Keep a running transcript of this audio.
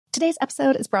Today's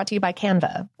episode is brought to you by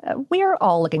Canva. We're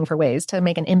all looking for ways to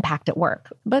make an impact at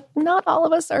work, but not all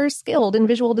of us are skilled in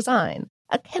visual design.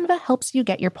 Canva helps you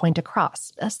get your point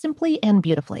across, simply and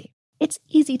beautifully. It's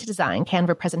easy to design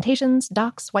Canva presentations,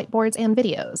 docs, whiteboards, and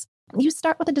videos. You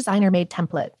start with a designer-made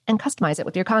template and customize it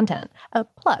with your content.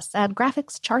 Plus, add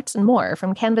graphics, charts, and more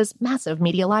from Canva's massive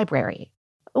media library.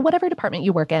 Whatever department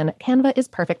you work in, Canva is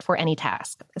perfect for any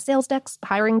task. Sales decks,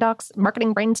 hiring docs,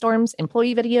 marketing brainstorms,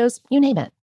 employee videos, you name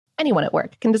it. Anyone at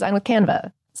work can design with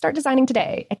Canva. Start designing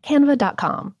today at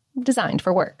canva.com. Designed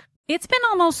for work. It's been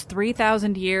almost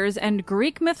 3,000 years, and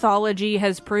Greek mythology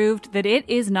has proved that it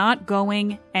is not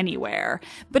going anywhere.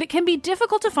 But it can be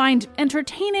difficult to find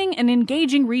entertaining and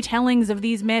engaging retellings of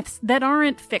these myths that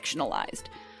aren't fictionalized.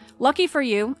 Lucky for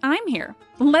you, I'm here.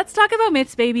 Let's Talk About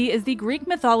Myths, Baby is the Greek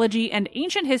mythology and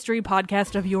ancient history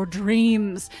podcast of your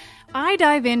dreams. I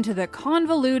dive into the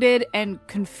convoluted and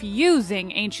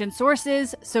confusing ancient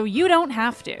sources so you don't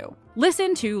have to.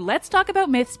 Listen to Let's Talk About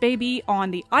Myths, Baby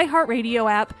on the iHeartRadio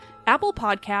app, Apple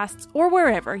Podcasts, or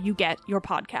wherever you get your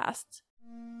podcasts.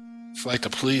 It's like the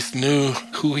police knew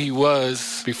who he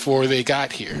was before they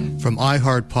got here. From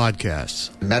iHeart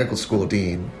Podcasts. The medical school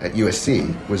dean at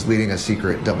USC was leading a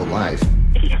secret double life.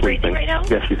 Is he breathing right now?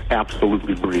 Yes, he's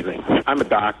absolutely breathing. I'm a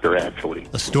doctor, actually.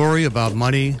 A story about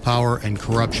money, power, and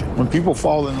corruption. When people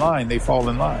fall in line, they fall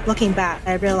in line. Looking back,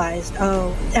 I realized,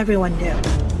 everyone knew.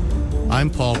 I'm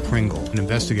Paul Pringle, an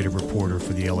investigative reporter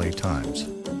for the LA Times.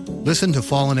 Listen to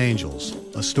Fallen Angels,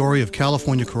 a story of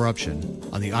California corruption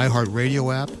on the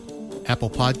iHeartRadio app,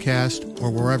 Apple Podcast, or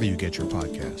wherever you get your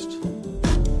podcasts.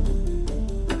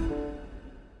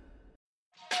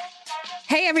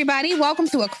 Hey, everybody. Welcome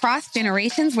to Across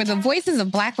Generations, where the voices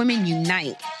of Black women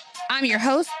unite. I'm your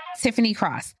host, Tiffany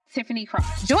Cross.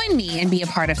 Join me and be a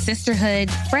part of sisterhood,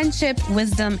 friendship,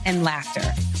 wisdom, and laughter.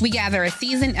 We gather a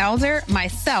seasoned elder,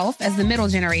 myself as the middle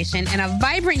generation, and a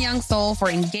vibrant young soul for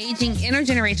engaging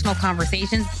intergenerational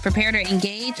conversations. Prepare to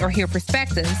engage or hear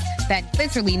perspectives that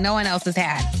literally no one else has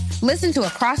had. Listen to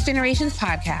Across Generations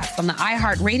podcast on the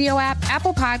iHeartRadio app,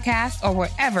 Apple Podcasts, or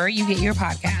wherever you get your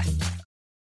podcasts.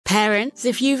 Parents,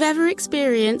 if you've ever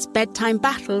experienced bedtime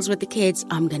battles with the kids,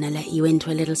 I'm going to let you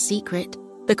into a little secret.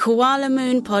 The Koala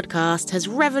Moon podcast has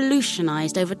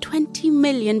revolutionized over 20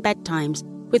 million bedtimes,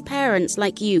 with parents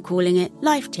like you calling it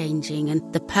life-changing and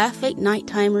the perfect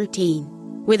nighttime routine.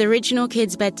 With original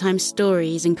kids' bedtime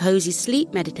stories and cozy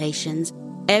sleep meditations,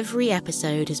 every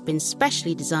episode has been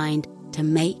specially designed to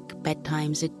make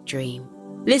bedtimes a dream.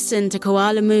 Listen to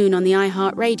Koala Moon on the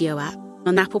iHeartRadio app,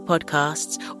 on Apple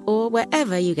Podcasts, or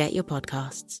wherever you get your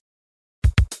podcasts.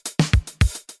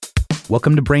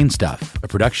 Welcome to Brain Stuff, a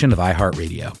production of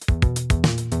iHeartRadio.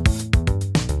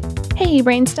 Hey,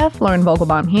 Brain Stuff, Lauren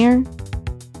Vogelbaum here.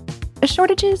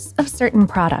 Shortages of certain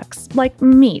products, like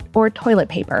meat or toilet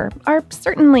paper, are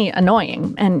certainly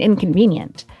annoying and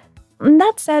inconvenient.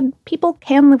 That said, people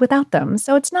can live without them,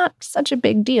 so it's not such a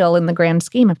big deal in the grand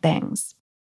scheme of things.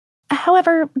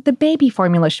 However, the baby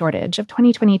formula shortage of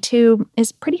 2022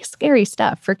 is pretty scary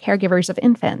stuff for caregivers of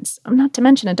infants, not to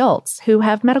mention adults who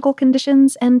have medical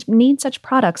conditions and need such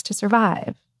products to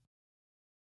survive.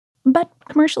 But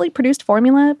commercially produced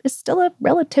formula is still a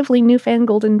relatively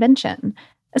newfangled invention.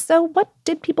 So what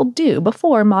did people do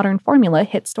before modern formula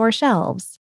hit store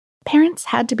shelves? Parents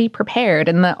had to be prepared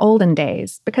in the olden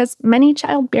days because many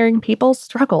childbearing people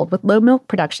struggled with low milk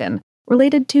production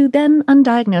related to then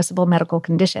undiagnosable medical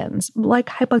conditions like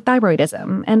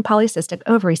hypothyroidism and polycystic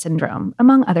ovary syndrome,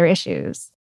 among other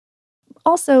issues.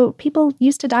 Also, people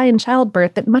used to die in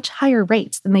childbirth at much higher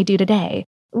rates than they do today,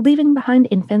 leaving behind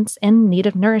infants in need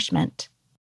of nourishment.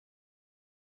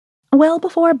 Well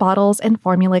before bottles and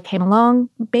formula came along,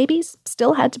 babies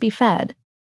still had to be fed.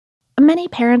 Many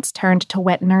parents turned to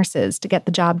wet nurses to get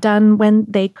the job done when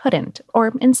they couldn't,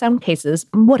 or in some cases,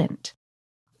 wouldn't.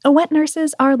 Wet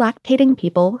nurses are lactating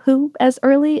people who, as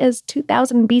early as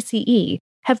 2000 BCE,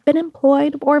 have been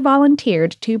employed or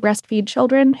volunteered to breastfeed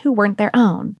children who weren't their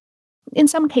own. In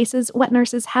some cases, wet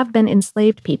nurses have been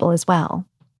enslaved people as well.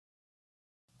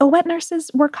 Wet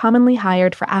nurses were commonly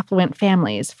hired for affluent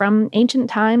families from ancient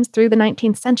times through the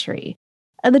 19th century.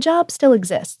 The job still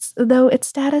exists, though its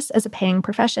status as a paying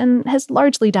profession has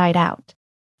largely died out.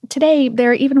 Today,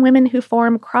 there are even women who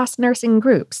form cross-nursing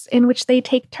groups in which they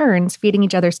take turns feeding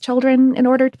each other's children in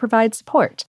order to provide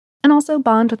support, and also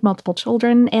bond with multiple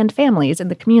children and families in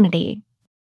the community.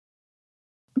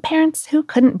 Parents who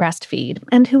couldn't breastfeed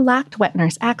and who lacked wet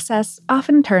nurse access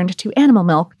often turned to animal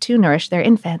milk to nourish their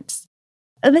infants.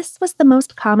 This was the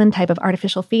most common type of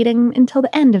artificial feeding until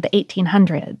the end of the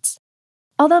 1800s.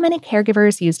 Although many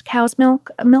caregivers used cow's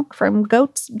milk, milk from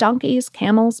goats, donkeys,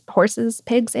 camels, horses,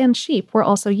 pigs, and sheep were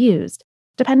also used,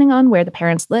 depending on where the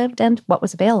parents lived and what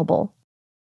was available.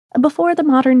 Before the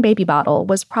modern baby bottle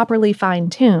was properly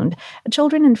fine-tuned,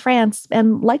 children in France,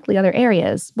 and likely other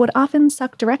areas, would often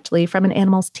suck directly from an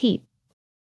animal's teat.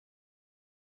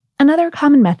 Another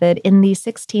common method in the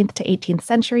 16th to 18th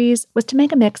centuries was to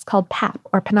make a mix called pap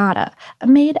or panada,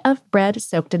 made of bread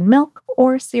soaked in milk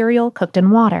or cereal cooked in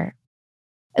water.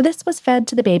 This was fed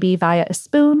to the baby via a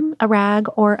spoon, a rag,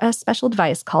 or a special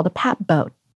device called a pap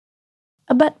boat.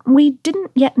 But we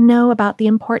didn't yet know about the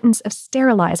importance of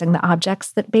sterilizing the objects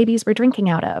that babies were drinking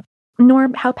out of, nor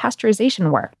how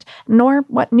pasteurization worked, nor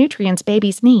what nutrients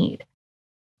babies need.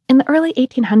 In the early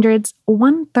 1800s,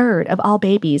 1/3 of all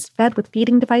babies fed with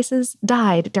feeding devices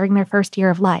died during their first year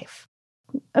of life.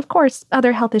 Of course,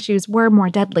 other health issues were more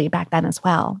deadly back then as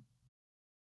well.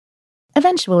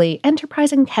 Eventually,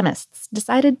 enterprising chemists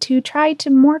decided to try to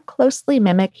more closely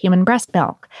mimic human breast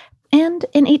milk, and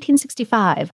in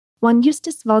 1865, one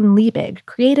Justus von Liebig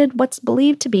created what's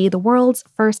believed to be the world's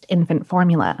first infant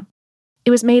formula.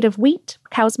 It was made of wheat,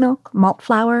 cow's milk, malt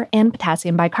flour, and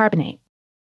potassium bicarbonate.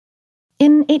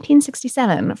 In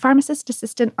 1867, pharmacist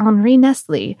assistant Henri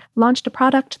Nestle launched a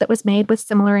product that was made with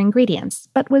similar ingredients,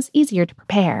 but was easier to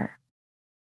prepare.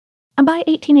 By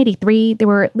 1883, there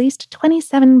were at least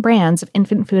 27 brands of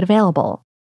infant food available.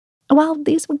 While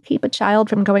these would keep a child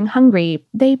from going hungry,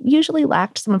 they usually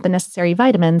lacked some of the necessary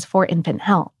vitamins for infant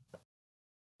health.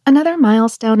 Another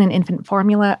milestone in infant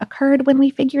formula occurred when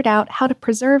we figured out how to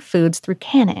preserve foods through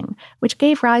canning, which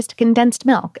gave rise to condensed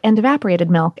milk and evaporated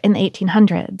milk in the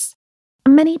 1800s.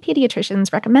 Many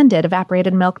pediatricians recommended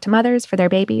evaporated milk to mothers for their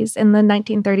babies in the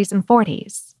 1930s and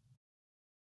 40s.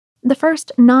 The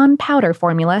first non-powder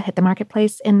formula hit the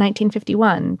marketplace in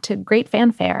 1951 to great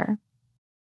fanfare.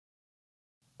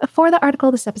 For the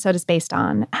article this episode is based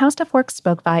on, How Stuff Works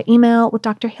spoke via email with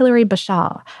Dr. Hilary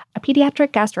Bashaw, a pediatric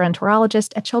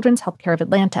gastroenterologist at Children's Healthcare of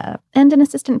Atlanta and an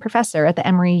assistant professor at the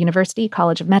Emory University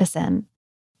College of Medicine.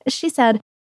 She said,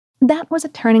 "That was a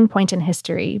turning point in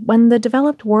history when the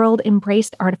developed world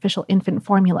embraced artificial infant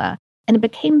formula, and it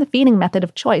became the feeding method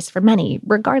of choice for many,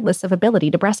 regardless of ability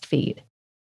to breastfeed.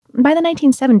 By the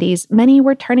 1970s, many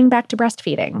were turning back to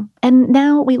breastfeeding, and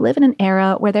now we live in an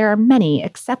era where there are many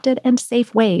accepted and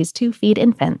safe ways to feed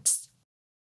infants.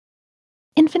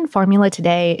 Infant formula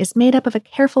today is made up of a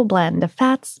careful blend of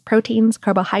fats, proteins,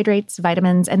 carbohydrates,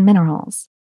 vitamins, and minerals.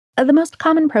 The most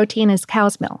common protein is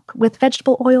cow's milk, with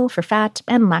vegetable oil for fat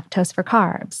and lactose for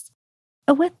carbs.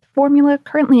 With formula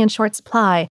currently in short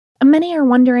supply, many are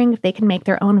wondering if they can make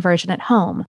their own version at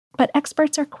home, but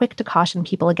experts are quick to caution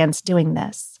people against doing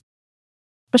this.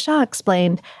 Bashaw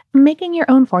explained, making your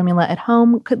own formula at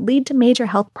home could lead to major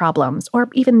health problems or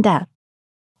even death.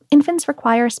 Infants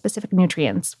require specific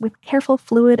nutrients with careful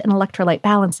fluid and electrolyte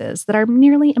balances that are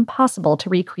nearly impossible to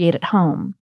recreate at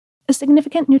home.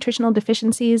 Significant nutritional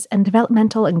deficiencies and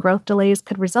developmental and growth delays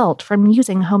could result from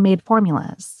using homemade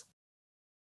formulas.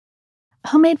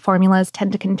 Homemade formulas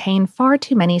tend to contain far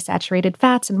too many saturated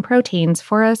fats and proteins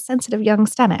for a sensitive young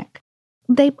stomach.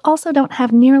 They also don't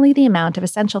have nearly the amount of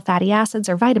essential fatty acids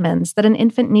or vitamins that an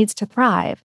infant needs to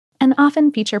thrive, and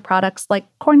often feature products like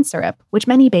corn syrup, which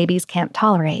many babies can't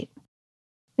tolerate.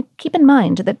 Keep in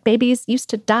mind that babies used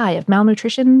to die of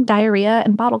malnutrition, diarrhea,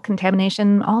 and bottle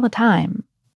contamination all the time.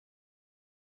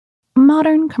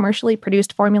 Modern, commercially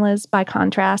produced formulas, by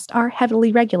contrast, are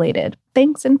heavily regulated,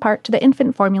 thanks in part to the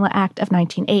Infant Formula Act of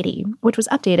 1980, which was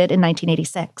updated in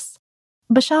 1986.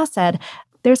 Bashaw said,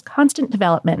 "There's constant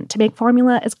development to make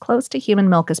formula as close to human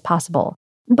milk as possible,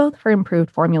 both for improved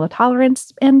formula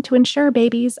tolerance and to ensure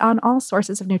babies on all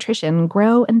sources of nutrition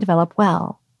grow and develop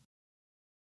well."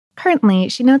 Currently,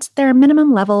 she notes that there are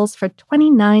minimum levels for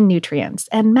 29 nutrients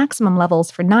and maximum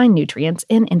levels for 9 nutrients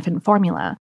in infant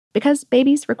formula, because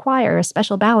babies require a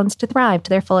special balance to thrive to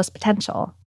their fullest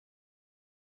potential.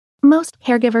 Most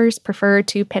caregivers prefer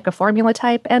to pick a formula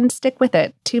type and stick with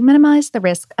it to minimize the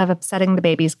risk of upsetting the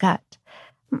baby's gut.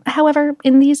 However,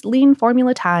 in these lean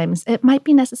formula times, it might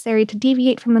be necessary to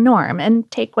deviate from the norm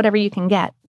and take whatever you can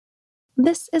get.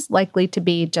 This is likely to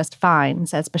be just fine,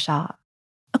 says Bashaw.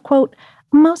 A quote,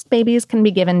 "Most babies can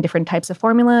be given different types of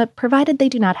formula, provided they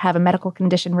do not have a medical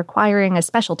condition requiring a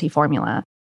specialty formula.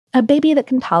 A baby that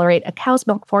can tolerate a cow's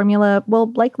milk formula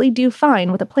will likely do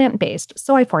fine with a plant-based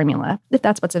soy formula, if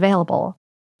that's what's available.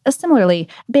 Similarly,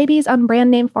 babies on brand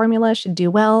name formula should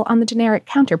do well on the generic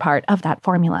counterpart of that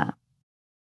formula."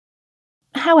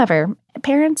 However,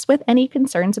 parents with any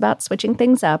concerns about switching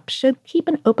things up should keep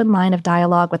an open line of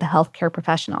dialogue with a healthcare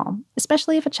professional,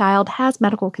 especially if a child has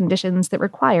medical conditions that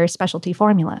require specialty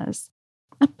formulas.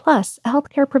 Plus, a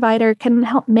healthcare provider can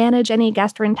help manage any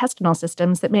gastrointestinal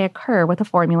systems that may occur with a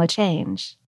formula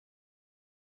change.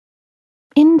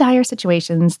 In dire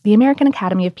situations, the American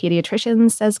Academy of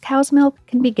Pediatricians says cow's milk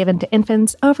can be given to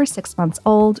infants over 6 months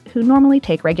old who normally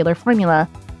take regular formula,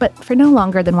 but for no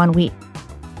longer than 1 week.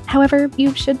 However,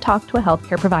 you should talk to a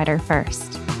healthcare provider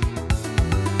first.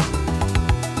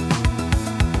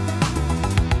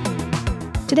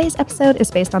 Today's episode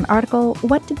is based on the article,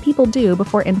 What Did People Do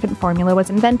Before Infant Formula Was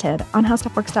Invented? On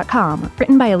HowStuffWorks.com,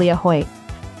 written by Aaliyah Hoyt.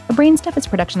 Brainstuff is a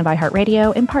production of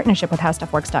iHeartRadio in partnership with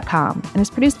HowStuffWorks.com and is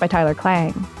produced by Tyler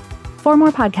Klang. For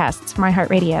more podcasts from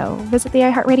iHeartRadio, visit the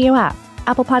iHeartRadio app,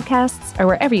 Apple Podcasts, or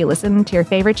wherever you listen to your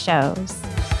favorite shows.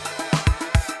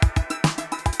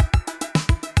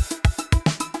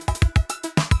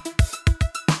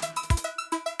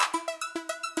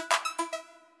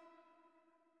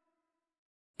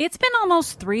 It's been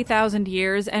almost 3,000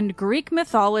 years, and Greek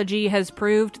mythology has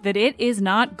proved that it is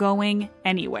not going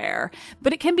anywhere.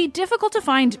 But it can be difficult to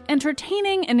find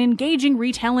entertaining and engaging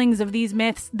retellings of these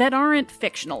myths that aren't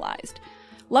fictionalized.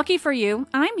 Lucky for you,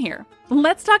 I'm here.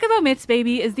 Let's Talk About Myths,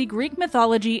 Baby is the Greek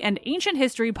mythology and ancient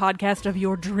history podcast of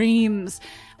your dreams.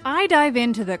 I dive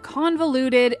into the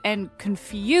convoluted and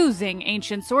confusing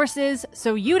ancient sources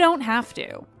so you don't have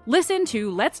to. Listen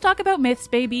to Let's Talk About Myths,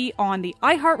 Baby on the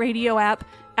iHeartRadio app,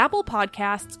 Apple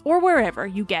Podcasts, or wherever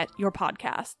you get your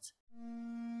podcasts.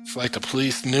 It's like the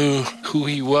police knew who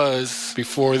he was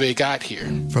before they got here.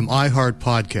 From iHeart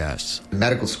Podcasts. The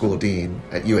medical school dean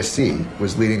at USC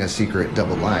was leading a secret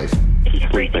double life. She's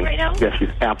breathing right now? Yes, she's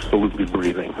absolutely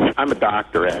breathing. I'm a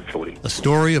doctor, actually. A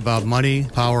story about money,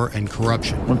 power, and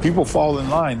corruption. When people fall in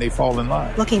line, they fall in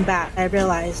line. Looking back, I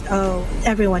realized,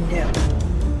 everyone knew.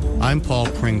 I'm Paul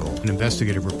Pringle, an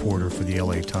investigative reporter for the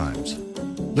LA Times.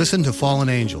 Listen to Fallen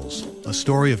Angels, a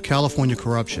story of California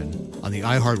corruption on the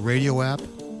iHeartRadio app,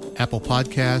 Apple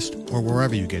Podcast, or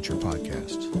wherever you get your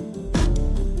podcasts.